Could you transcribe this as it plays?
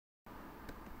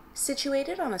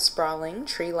Situated on a sprawling,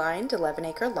 tree-lined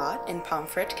 11-acre lot in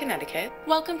Pomfret, Connecticut,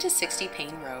 welcome to 60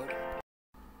 Paine Road.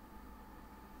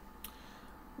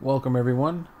 Welcome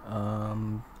everyone.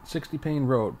 60 Paine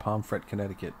Road, Pomfret,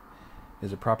 Connecticut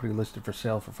is a property listed for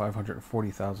sale for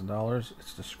 $540,000.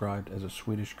 It's described as a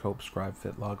Swedish cope scribe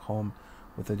fit log home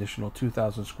with additional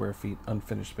 2,000 square feet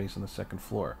unfinished space on the second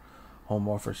floor. Home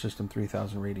offers system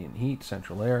 3,000 radiant heat,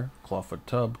 central air, clawfoot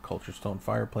tub, culture stone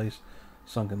fireplace,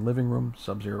 sunken living room,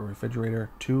 sub-zero refrigerator,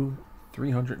 two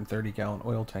 330-gallon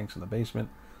oil tanks in the basement.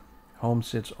 Home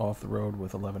sits off the road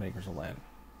with 11 acres of land.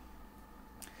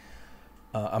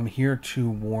 I'm here to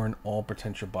warn all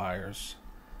potential buyers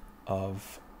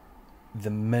of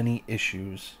the many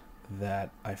issues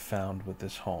that I found with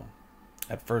this home.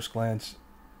 At first glance,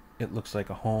 it looks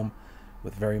like a home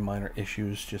with very minor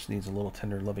issues, just needs a little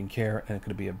tender loving care, and it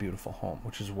could be a beautiful home,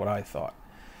 which is what I thought.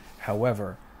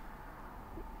 However,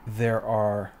 there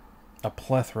are a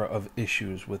plethora of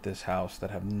issues with this house that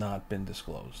have not been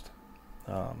disclosed.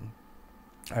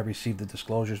 I received the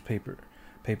disclosures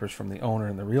papers from the owner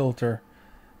and the realtor,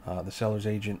 the seller's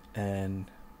agent, and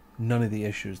none of the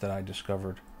issues that I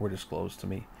discovered were disclosed to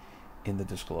me in the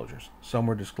disclosures. Some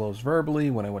were disclosed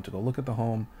verbally when I went to go look at the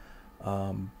home,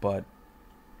 but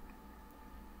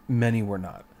many were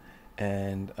not.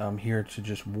 And I'm here to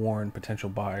just warn potential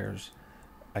buyers.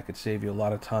 I could save you a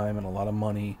lot of time and a lot of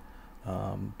money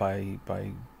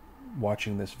by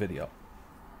watching this video.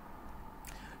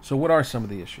 So what are some of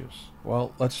the issues?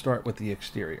 Well, let's start with the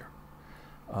exterior.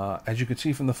 As you can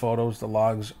see from the photos, the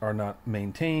logs are not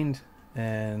maintained,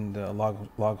 and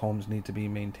log homes need to be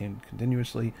maintained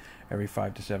continuously every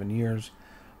 5 to 7 years.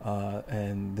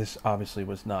 And this obviously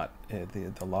was not.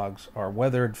 The logs are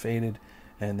weathered, faded,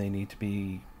 and they need to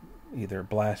be either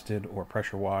blasted or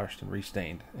pressure washed and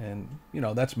restained. And,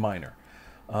 that's minor.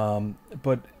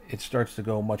 But it starts to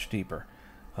go much deeper.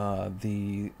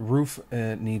 The roof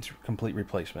needs complete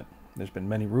replacement. There's been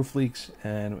many roof leaks,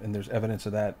 and there's evidence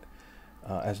of that,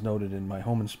 as noted in my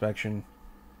home inspection.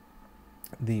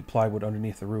 The plywood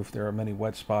underneath the roof, there are many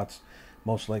wet spots.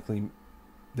 Most likely,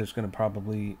 there's going to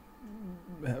probably,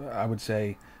 I would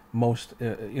say, most,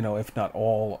 if not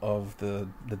all of the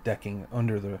decking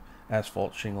under the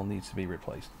asphalt shingle needs to be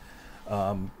replaced.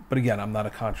 But again, I'm not a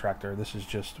contractor. This is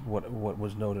just what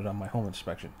was noted on my home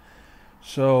inspection.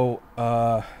 So,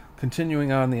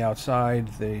 continuing on the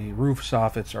outside, the roof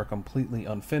soffits are completely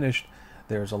unfinished.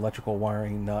 There's electrical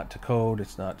wiring not to code.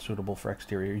 It's not suitable for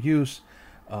exterior use.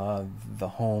 The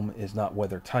home is not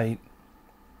weather tight.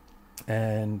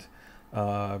 And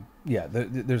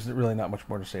there's really not much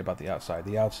more to say about the outside.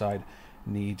 The outside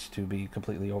needs to be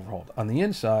completely overhauled. On the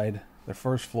inside, the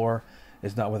first floor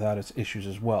is not without its issues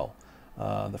as well.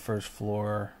 The first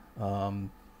floor,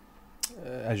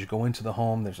 as you go into the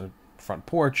home, there's a front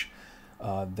porch.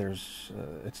 It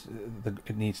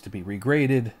needs to be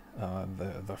regraded.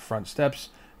 The front steps,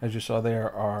 as you saw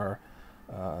there, are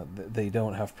they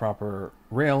don't have proper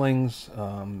railings.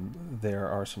 There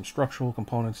are some structural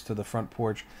components to the front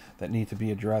porch that need to be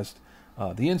addressed.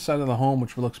 The inside of the home,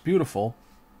 which looks beautiful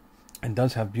and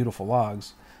does have beautiful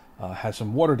logs, has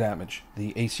some water damage.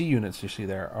 The AC units you see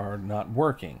there are not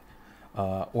working,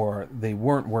 or they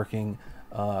weren't working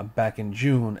back in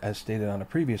June, as stated on a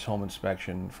previous home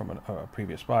inspection from a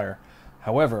previous buyer.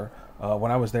 However, when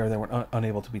I was there, they were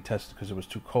unable to be tested because it was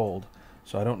too cold.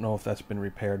 So I don't know if that's been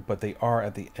repaired, but they are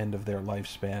at the end of their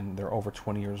lifespan. They're over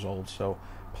 20 years old, so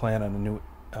plan on a new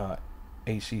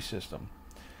AC system.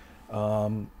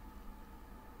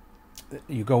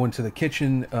 You go into the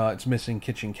kitchen. It's missing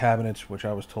kitchen cabinets, which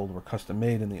I was told were custom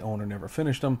made, and the owner never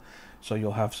finished them. So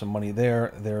you'll have some money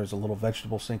there. There's a little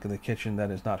vegetable sink in the kitchen that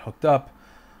is not hooked up.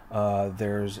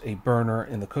 There's a burner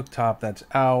in the cooktop that's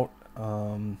out,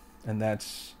 and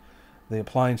the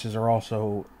appliances are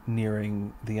also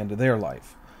nearing the end of their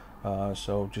life.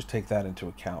 So just take that into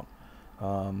account.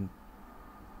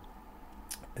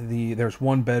 There's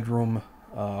one bedroom,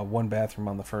 one bathroom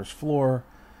on the first floor,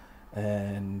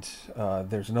 and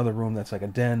there's another room that's like a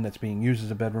den that's being used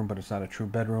as a bedroom, but it's not a true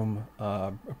bedroom.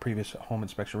 A previous home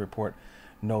inspection report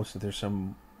notes that there's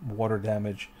some water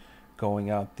damage going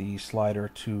out the slider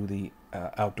to the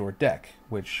outdoor deck,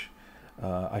 which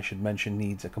I should mention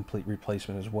needs a complete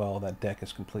replacement as well. That deck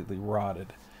is completely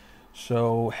rotted.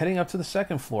 So heading up to the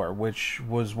second floor, which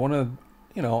was one of,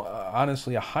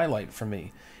 honestly a highlight for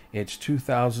me. It's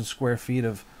 2,000 square feet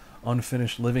of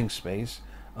unfinished living space.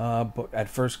 But at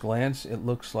first glance, it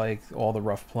looks like all the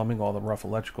rough plumbing, all the rough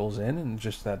electrical's in, and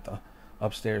just that the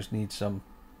upstairs needs some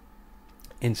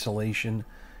insulation,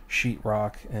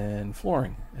 sheetrock, and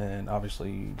flooring. And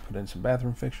obviously, you put in some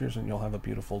bathroom fixtures, and you'll have a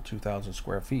beautiful 2,000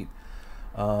 square feet.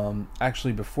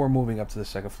 Actually, before moving up to the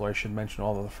second floor, I should mention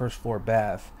although the first floor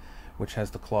bath, which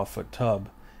has the clawfoot tub,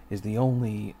 is the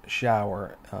only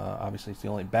shower. Obviously, it's the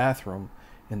only bathroom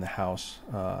in the house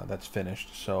that's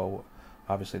finished. So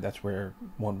obviously that's where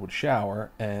one would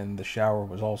shower, and the shower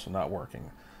was also not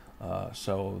working.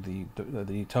 So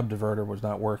the tub diverter was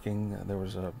not working. There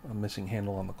was a missing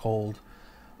handle on the cold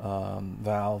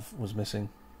valve was missing.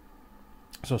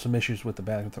 So some issues with the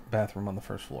bathroom on the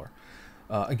first floor.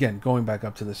 Again, going back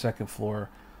up to the second floor,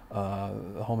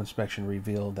 the home inspection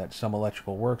revealed that some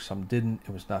electrical worked, some didn't.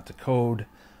 It was not to code.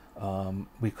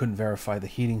 We couldn't verify the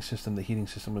heating system. The heating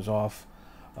system was off,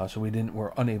 so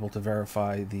were unable to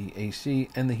verify the AC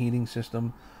and the heating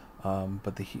system.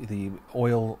 But the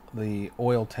oil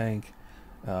tank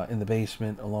in the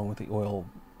basement, along with the oil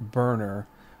burner,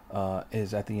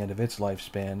 is at the end of its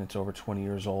lifespan. It's over 20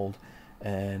 years old,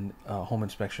 and home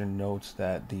inspection notes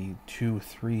that the two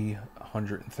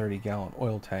 330-gallon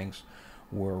oil tanks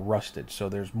were rusted. So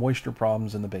there's moisture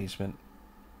problems in the basement,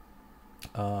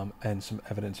 and some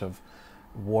evidence of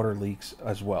water leaks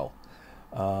as well.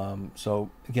 So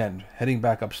again, heading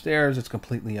back upstairs, it's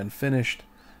completely unfinished.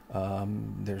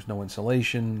 There's no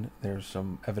insulation. There's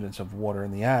some evidence of water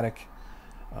in the attic.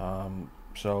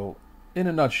 So in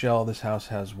a nutshell, this house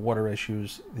has water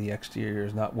issues. The exterior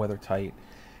is not weather tight.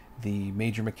 The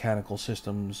major mechanical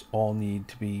systems all need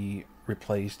to be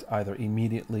replaced either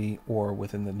immediately or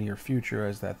within the near future,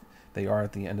 as that they are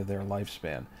at the end of their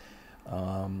lifespan.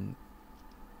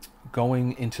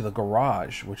 Going into the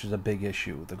garage, which is a big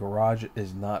issue. The garage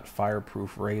is not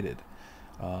fireproof rated.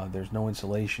 There's no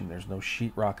insulation. There's no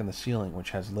sheetrock in the ceiling,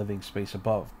 which has living space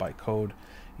above. By code,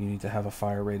 you need to have a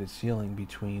fire-rated ceiling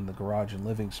between the garage and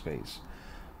living space.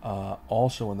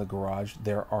 Also in the garage,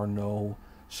 there are no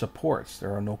supports.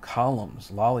 There are no columns,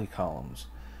 lolly columns.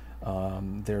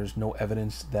 There's no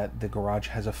evidence that the garage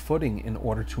has a footing in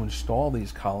order to install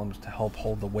these columns to help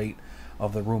hold the weight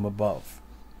of the room above.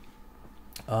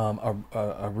 A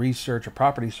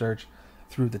property search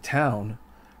through the town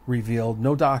revealed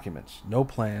no documents, no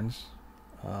plans,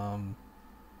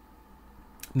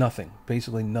 nothing.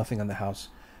 Basically nothing on the house,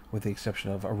 with the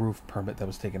exception of a roof permit that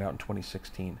was taken out in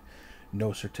 2016.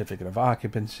 No certificate of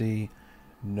occupancy,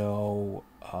 no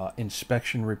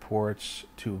inspection reports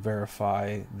to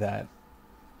verify that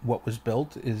what was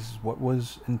built is what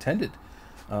was intended.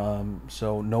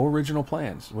 So no original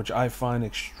plans, which I find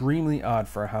extremely odd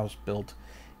for a house built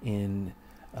in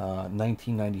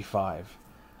 1995.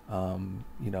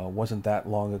 It wasn't that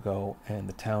long ago, and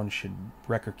the town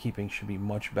record keeping should be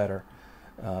much better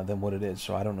than what it is.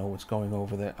 So I don't know what's going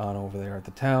over there at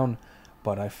the town,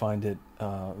 but I find it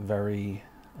very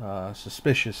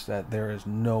suspicious that there is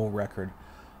no record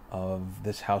of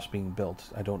this house being built.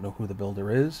 I don't know who the builder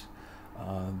is.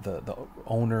 The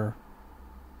owner,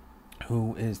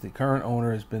 who is the current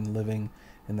owner, has been living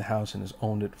in the house and has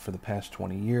owned it for the past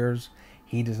 20 years.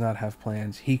 He does not have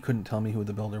plans. He couldn't tell me who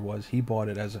the builder was. He bought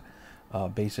it as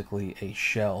basically a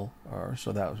shell, or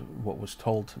so that was what was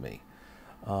told to me.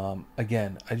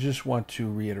 Again, I just want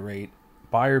to reiterate,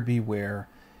 buyer beware.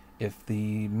 If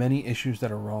the many issues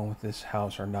that are wrong with this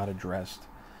house are not addressed,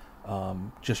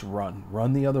 just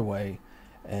run the other way.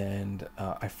 And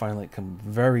I find it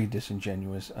very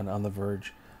disingenuous and on the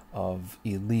verge of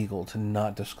illegal to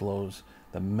not disclose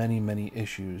the many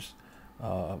issues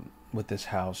with this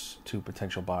house to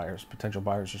potential buyers. Potential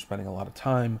buyers are spending a lot of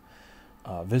time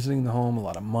visiting the home, a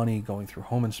lot of money going through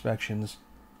home inspections.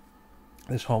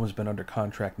 This home has been under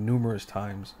contract numerous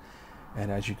times, and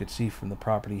as you could see from the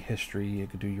property history, you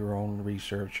could do your own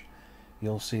research.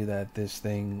 You'll see that this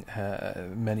thing,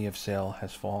 many of sale,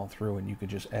 has fallen through, and you could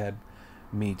just add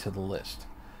me to the list,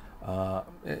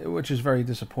 which is very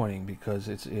disappointing, because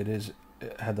it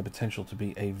had the potential to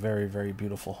be a very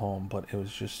beautiful home, but it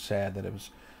was just sad that it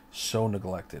was so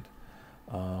neglected.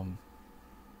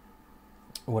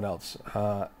 What else?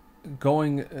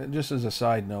 Just as a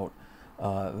side note,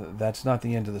 that's not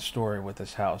the end of the story with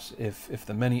this house. If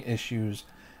the many issues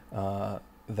that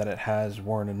it has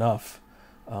weren't enough,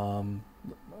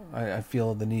 I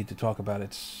feel the need to talk about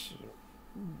its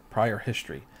prior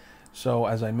history. So,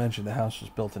 as I mentioned, the house was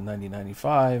built in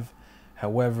 1995.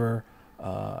 However,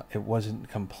 it wasn't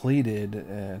completed.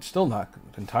 It's still not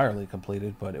entirely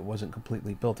completed, but it wasn't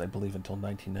completely built, I believe, until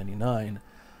 1999.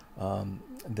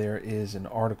 There is an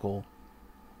article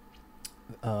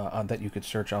that you could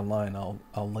search online.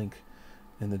 I'll link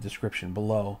in the description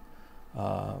below,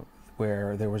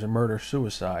 where there was a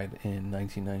murder-suicide in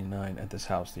 1999 at this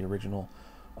house. The original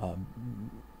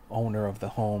owner of the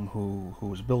home, who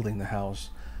was building the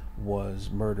house, was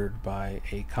murdered by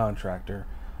a contractor.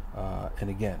 And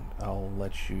again, I'll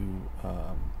let you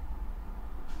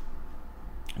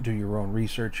do your own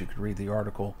research. You could read the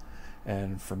article,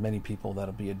 and for many people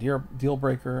that'll be a deal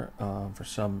breaker. For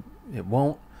some, it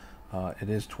won't. It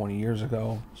is 20 years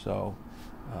ago, so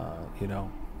you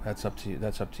know, that's up to you.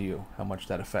 That's up to you how much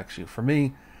that affects you. For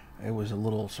me, it was a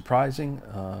little surprising.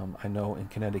 I know in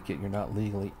Connecticut you're not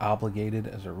legally obligated,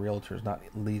 as a realtor is not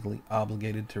legally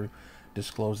obligated to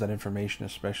disclose that information,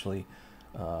 especially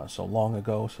so long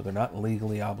ago. So they're not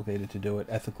legally obligated to do it.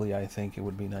 Ethically, I think it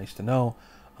would be nice to know,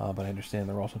 but I understand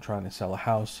they're also trying to sell a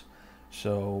house,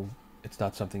 so it's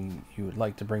not something you would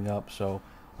like to bring up. So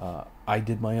I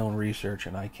did my own research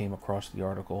and I came across the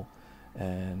article,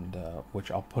 and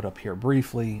which I'll put up here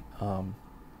briefly.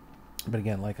 But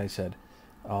again, like I said,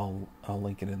 I'll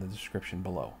link it in the description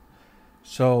below.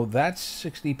 So that's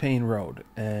 60 Paine Road,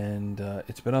 and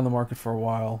it's been on the market for a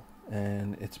while,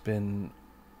 and it's been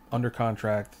under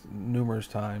contract numerous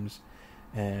times.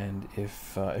 And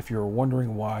if you're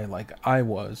wondering why, like I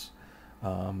was,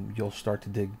 you'll start to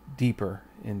dig deeper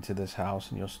into this house,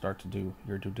 and you'll start to do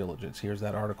your due diligence. Here's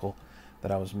that article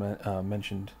that I was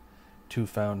mentioned, 2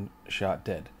 found shot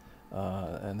dead,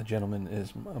 and the gentleman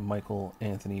is Michael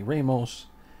Anthony Ramos,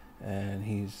 and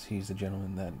he's the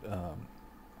gentleman that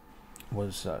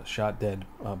was shot dead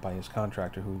by his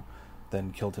contractor, who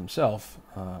then killed himself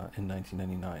in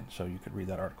 1999. So you could read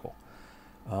that article.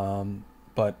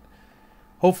 But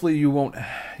hopefully you won't,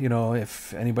 you know,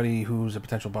 if anybody who's a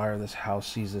potential buyer of this house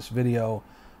sees this video,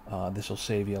 this will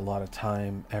save you a lot of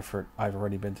time, effort. I've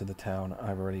already been to the town.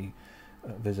 I've already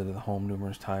visited the home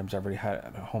numerous times. I've already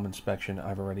had a home inspection.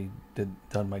 I've already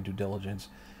done my due diligence,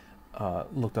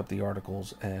 looked up the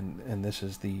articles, and this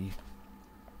is the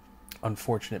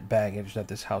unfortunate baggage that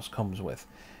this house comes with.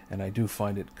 And I do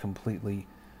find it completely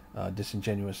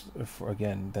disingenuous,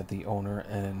 again, that the owner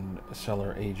and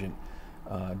seller agent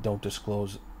don't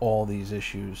disclose all these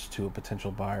issues to a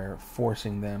potential buyer,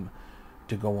 forcing them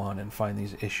to go on and find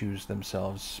these issues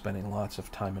themselves, spending lots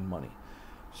of time and money.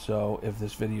 So if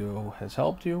this video has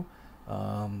helped you,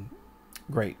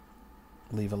 great.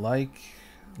 Leave a like,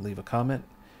 leave a comment,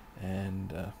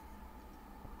 and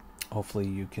hopefully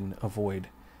you can avoid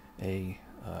a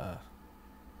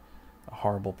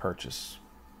horrible purchase.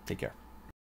 Take care.